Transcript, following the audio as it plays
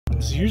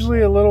It's usually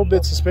a little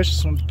bit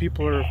suspicious when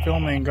people are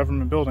filming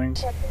government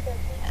buildings.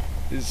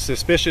 Is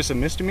suspicious a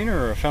misdemeanor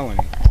or a felony?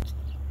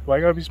 Why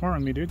you gotta be smart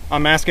with me, dude?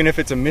 I'm asking if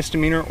it's a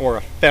misdemeanor or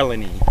a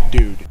felony,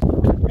 dude.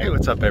 Hey,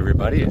 what's up,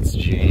 everybody? It's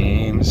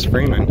James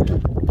Freeman.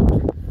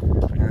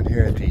 Out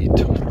here at the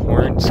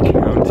Torrance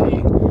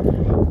County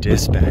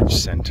Dispatch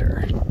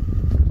Center.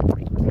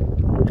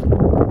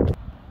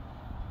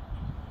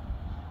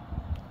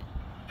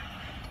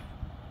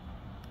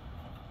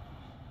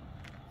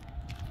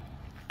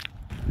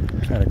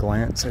 At a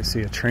glance, I see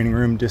a training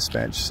room,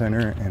 dispatch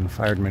center, and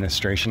fire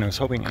administration. I was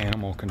hoping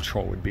animal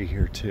control would be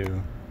here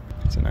too.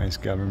 It's a nice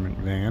government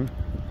van.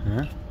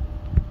 Huh?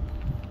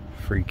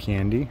 Free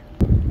candy.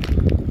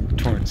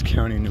 Torrance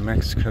County, New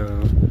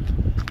Mexico.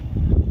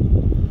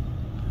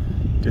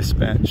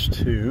 Dispatch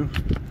 2.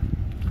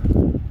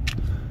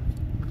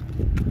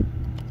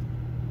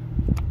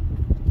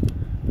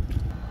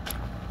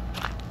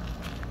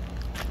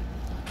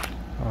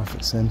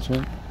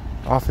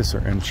 Officer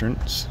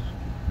entrance.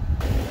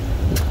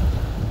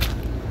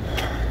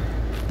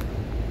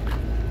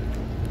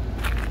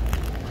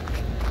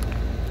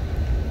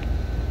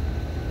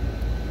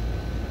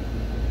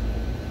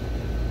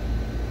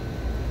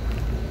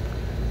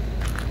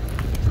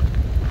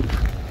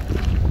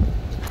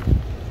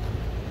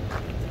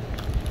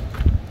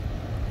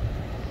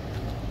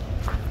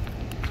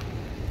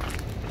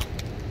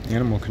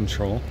 Animal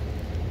control.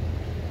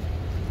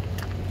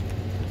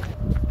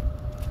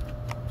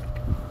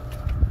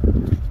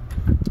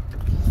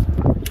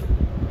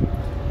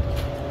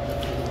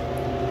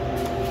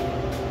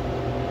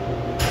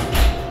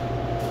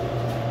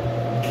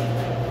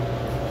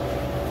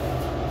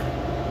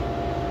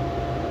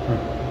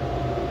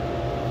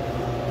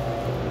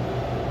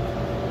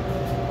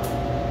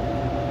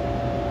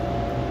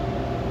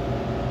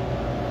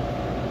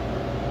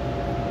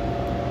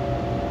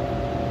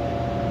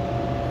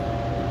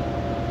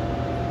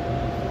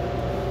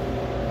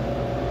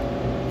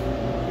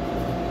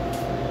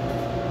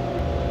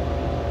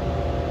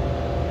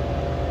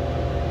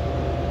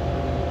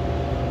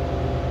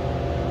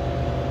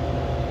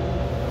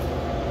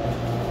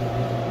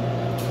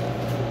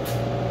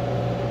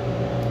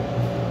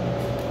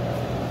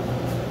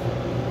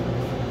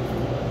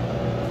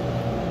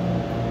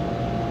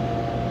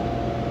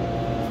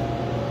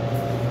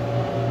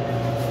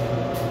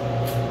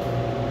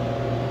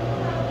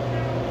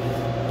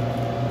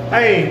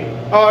 Hey,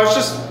 oh, I was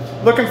just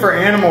looking for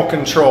animal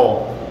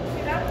control.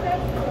 Okay, that's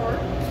for.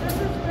 This is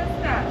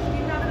dispatch. Do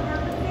you have an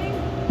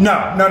emergency?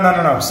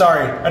 No.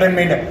 Sorry, I didn't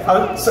mean to. It's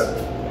next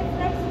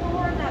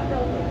door in that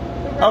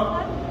building. The red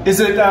one? Is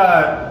it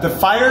the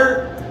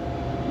fire?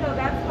 No,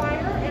 that's fire,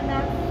 and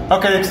that's.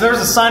 Okay, because there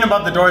was a sign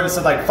above the door that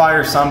said like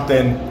fire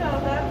something. No,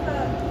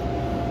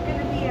 that's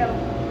gonna be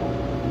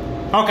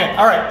a. Okay,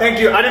 all right, thank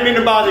you. I didn't mean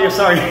to bother you.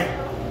 Sorry.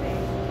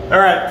 All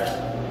right.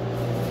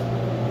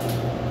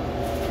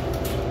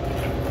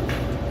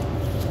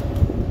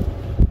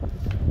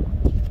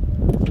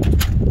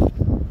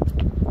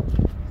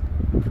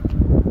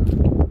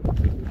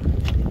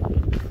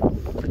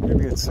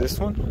 It's this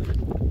one?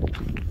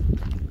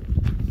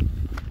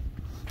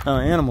 Oh,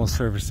 animal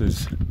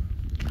services.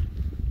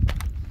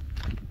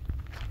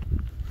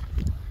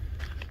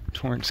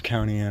 Torrance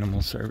County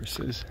Animal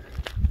Services.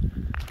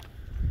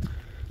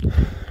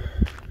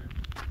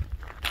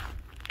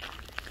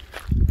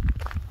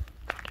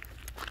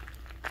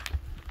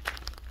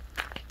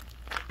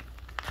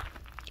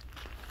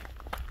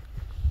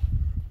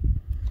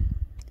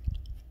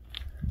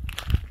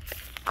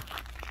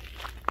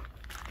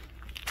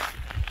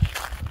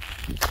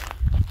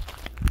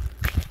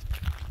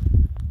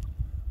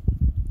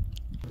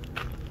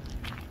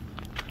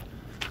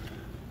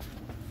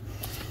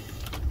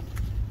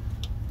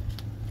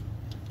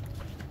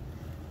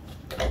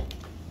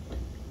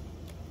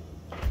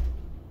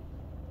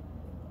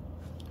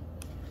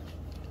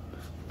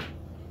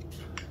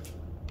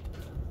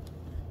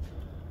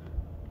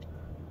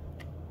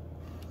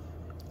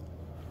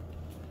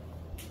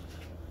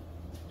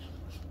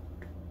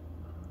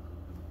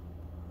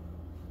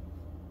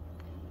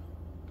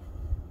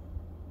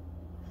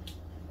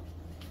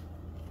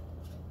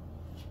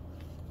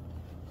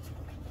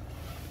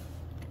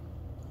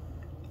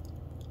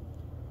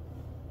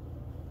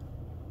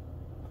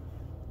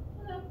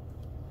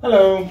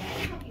 Hello.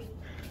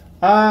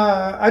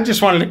 I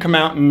just wanted to come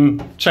out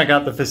and check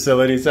out the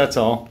facilities, that's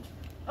all.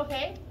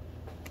 Okay.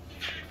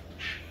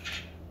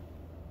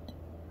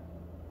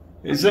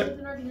 Is it?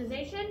 An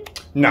organization?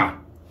 No,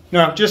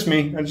 just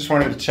me. I just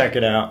wanted to check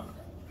it out.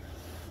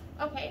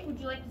 Okay, would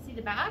you like to see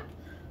the back?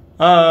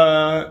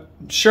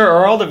 Sure.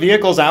 Are all the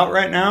vehicles out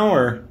right now,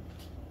 or?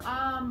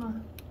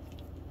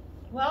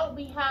 Well,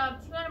 we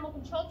have 2 animal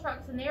control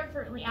trucks, and they are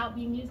currently out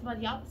being used by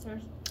the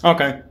officers.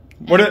 Okay.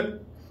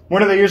 What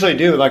do they usually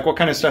do? Like, what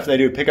kind of stuff they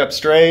do? Pick up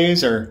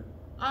strays, or?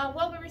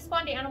 Well, we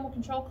respond to animal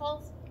control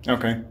calls.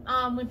 Okay.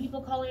 When people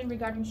call in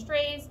regarding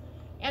strays,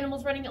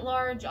 animals running at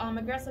large,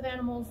 aggressive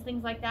animals,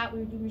 things like that,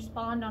 we do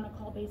respond on a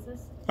call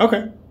basis.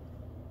 Okay.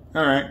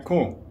 All right,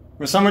 cool.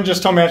 Well, someone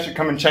just told me I should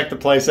come and check the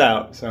place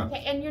out, so.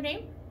 Okay, and your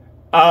name?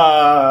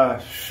 I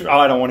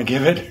don't want to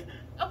give it.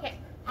 Okay.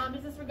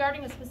 Is this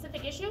regarding a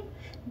specific issue?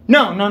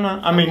 No.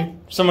 I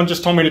mean, someone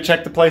just told me to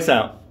check the place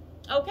out.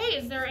 Okay.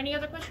 Is there any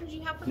other questions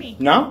you have for me?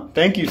 No?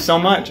 Thank you so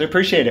much. I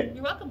appreciate it.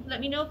 You're welcome. Let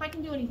me know if I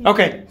can do anything.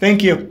 Okay,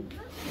 thank you.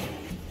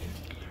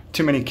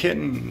 Too many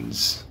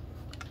kittens.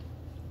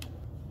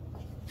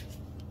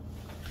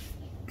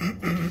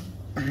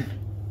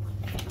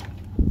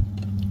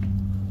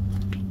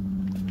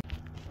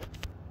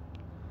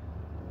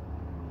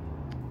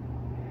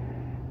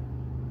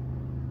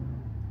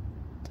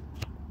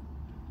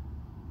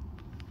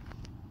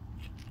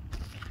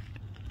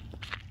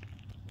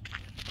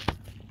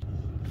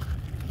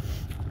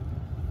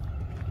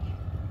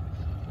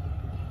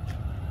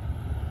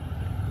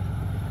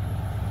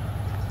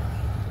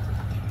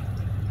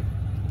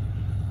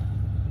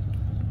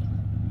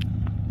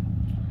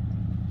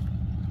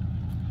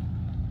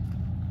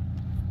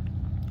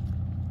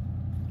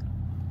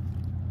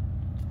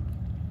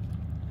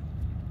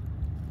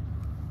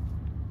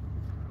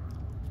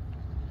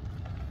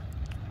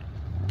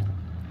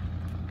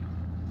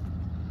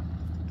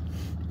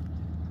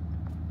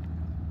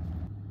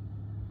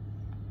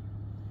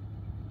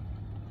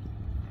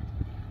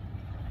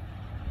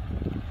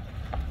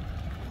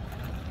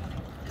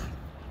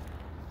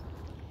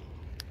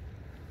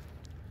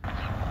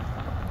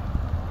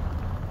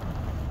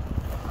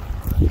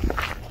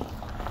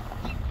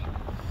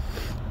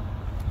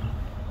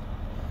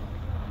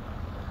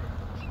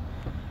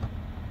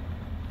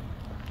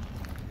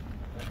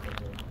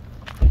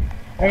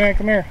 Hey man,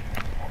 come here.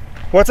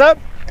 What's up?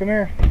 Come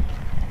here.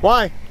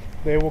 Why?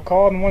 They will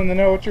call and wanted to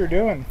know what you're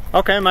doing.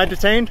 Okay, am I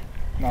detained?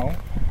 No.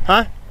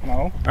 Huh?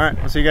 No. Alright,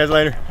 I'll see you guys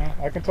later.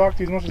 I can talk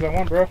to you as much as I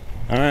want, bro.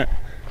 Alright.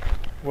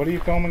 What are you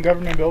filming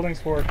government buildings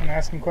for and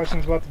asking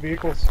questions about the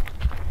vehicles?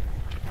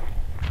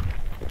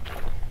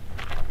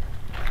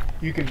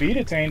 You can be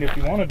detained if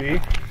you want to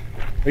be.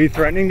 Are you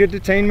threatening to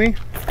detain me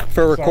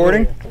for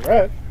recording? It's not really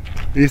a threat.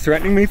 Are you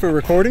threatening me for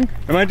recording?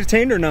 Am I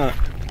detained or not?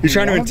 You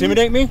trying to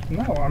intimidate me?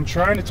 No, I'm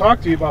trying to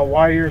talk to you about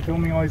why you're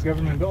filming all these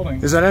government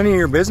buildings. Is that any of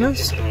your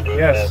business?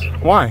 Yes.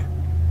 Why?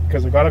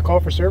 Because I got a call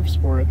for service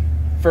for it.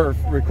 For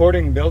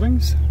recording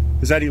buildings?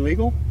 Is that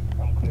illegal?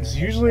 It's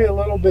usually a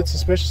little bit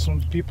suspicious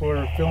when people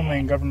are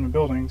filming government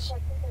buildings.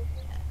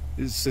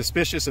 Is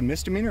suspicious a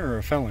misdemeanor or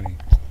a felony?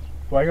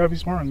 Why you gotta be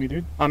smart on me,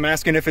 dude? I'm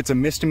asking if it's a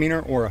misdemeanor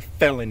or a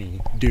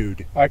felony,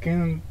 dude. I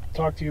can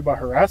talk to you about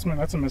harassment.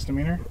 That's a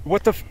misdemeanor.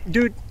 What the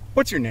dude,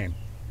 what's your name?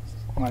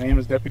 My name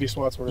is Deputy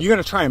Swatsworth. You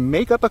gonna try and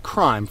make up a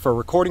crime for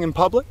recording in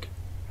public?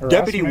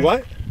 Harassment. Deputy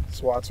what?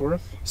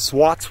 Swatsworth.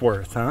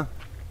 Swatsworth, huh?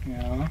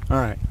 Yeah.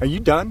 Alright. Are you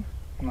done?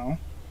 No.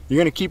 You're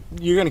gonna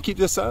keep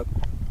this up?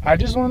 I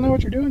just want to know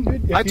what you're doing,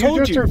 dude. If I told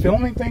you just you. are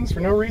filming things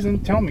for no reason,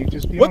 tell me.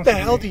 Just be What honest the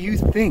with hell me. do you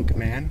think,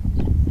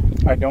 man?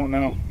 I don't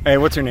know. Hey,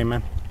 what's your name,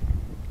 man?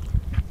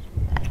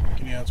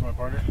 Can you answer my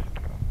partner?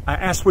 I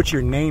asked what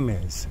your name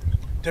is.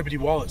 Deputy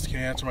Wallace, can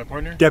you answer my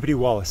partner? Deputy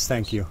Wallace,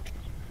 thank you.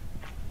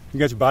 You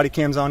got your body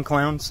cams on,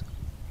 clowns?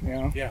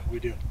 Yeah. Yeah, we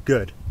do.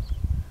 Good.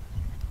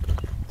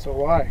 So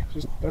why?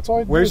 Just that's all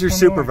I do. Where's is your come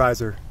along.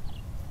 supervisor?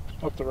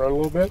 Up the road a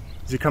little bit.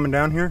 Is he coming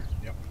down here?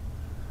 Yep.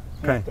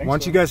 Okay. think Why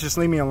don't so. you guys just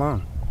leave me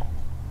alone?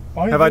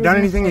 All you Have do I is done answer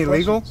anything my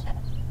illegal? questions.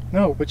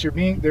 No, but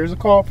there's a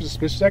call for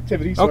suspicious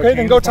activity. So I Okay, then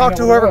came go to find talk out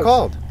to what it whoever was.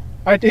 called.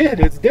 I did.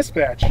 It's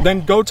dispatch.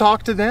 Then go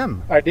talk to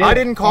them. I did. I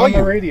didn't call on you.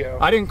 the radio.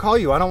 I didn't call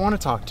you. I don't want to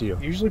talk to you.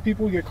 Usually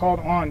people who get called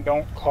on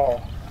don't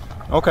call.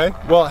 Okay.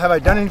 Well, have I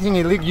done anything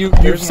illegal? You've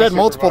There's my said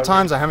multiple supervisor.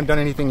 times I haven't done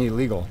anything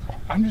illegal.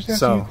 I'm just asking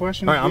So, you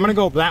questions. all right, I'm dude.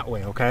 gonna go that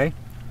way. Okay.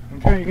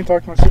 Okay, you can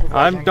talk to my supervisor.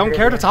 I when don't we get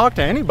care over to talk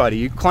to anybody.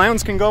 You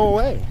clowns can go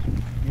away.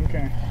 there.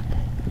 Okay.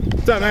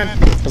 What's up, man?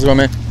 How's it going,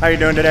 man? How you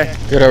doing today?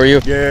 Good, how are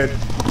you? Good.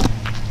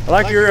 I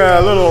like your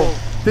little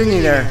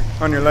thingy there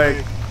on your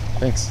leg.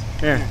 Thanks.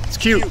 Yeah, it's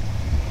cute.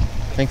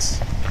 Thanks.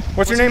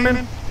 What's your name,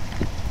 man?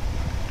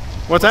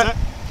 What's that?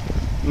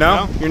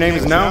 No? Your name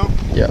is No?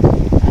 Yeah.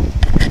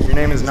 Your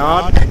name is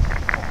Nod?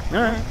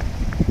 Alright.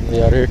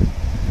 You out here?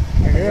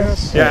 I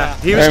guess. Yeah,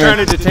 he was Hey, man.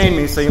 trying to detain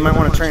me, so you might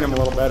want to train him a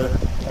little better.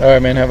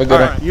 Alright, man. Have a good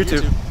one. Alright, you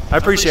too. I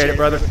appreciate it,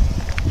 brother.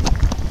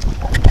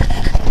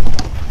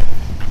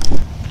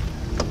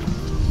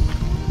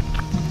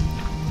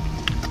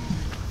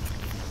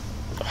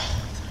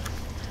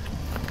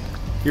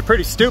 You're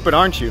pretty stupid,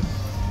 aren't you?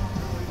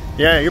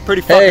 Yeah, you're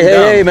pretty fucking Hey,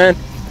 dumb. hey, man.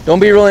 Don't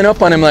be rolling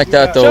up on him like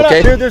that, though, Shut okay?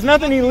 up, dude. There's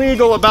nothing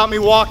illegal about me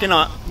walking You're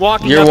up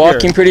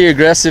walking here. pretty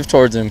aggressive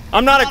towards him.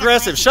 I'm not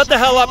aggressive. Shut the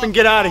hell up and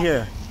get out of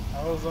here.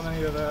 I was on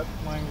any of that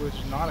language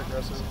not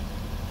aggressive.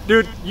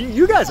 Dude,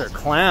 you guys are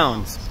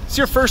clowns. It's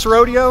your first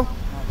rodeo?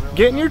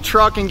 Get in your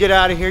truck and get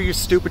out of here, you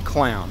stupid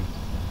clown.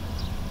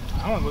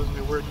 I don't listen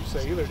to a word you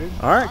say either, dude.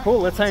 Alright, cool.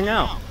 Let's hang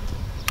out.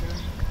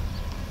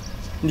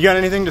 You got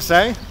anything to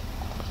say?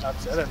 I've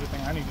said everything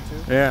I needed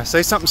to. Yeah,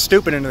 say something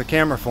stupid into the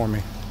camera for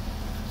me.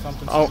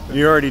 Something Oh, stupid.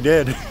 you already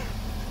did.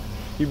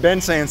 You've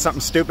been saying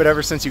something stupid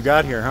ever since you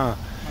got here, huh?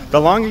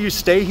 The longer you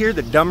stay here,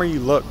 the dumber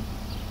you look.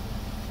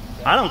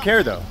 I don't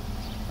care, though.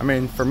 I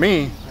mean, for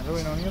me, I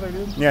really don't either,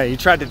 dude. yeah, you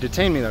tried to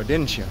detain me, though,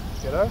 didn't you?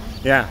 Did I?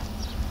 Yeah.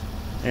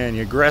 and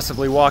you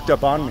aggressively walked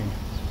up on me.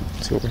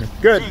 It's over here.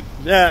 Good.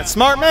 Yeah,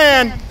 smart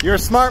man. You're a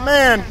smart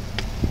man.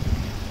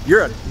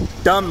 You're a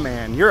dumb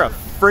man. You're a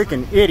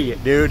freaking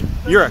idiot, dude.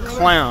 You're a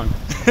clown.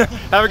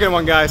 Have a good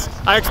one, guys.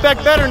 I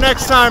expect better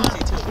next time.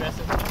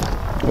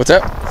 What's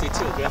that? Is he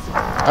too aggressive?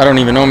 I don't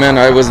even know, man.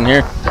 I wasn't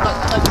here. I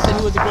thought you said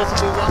he was aggressive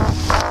as well.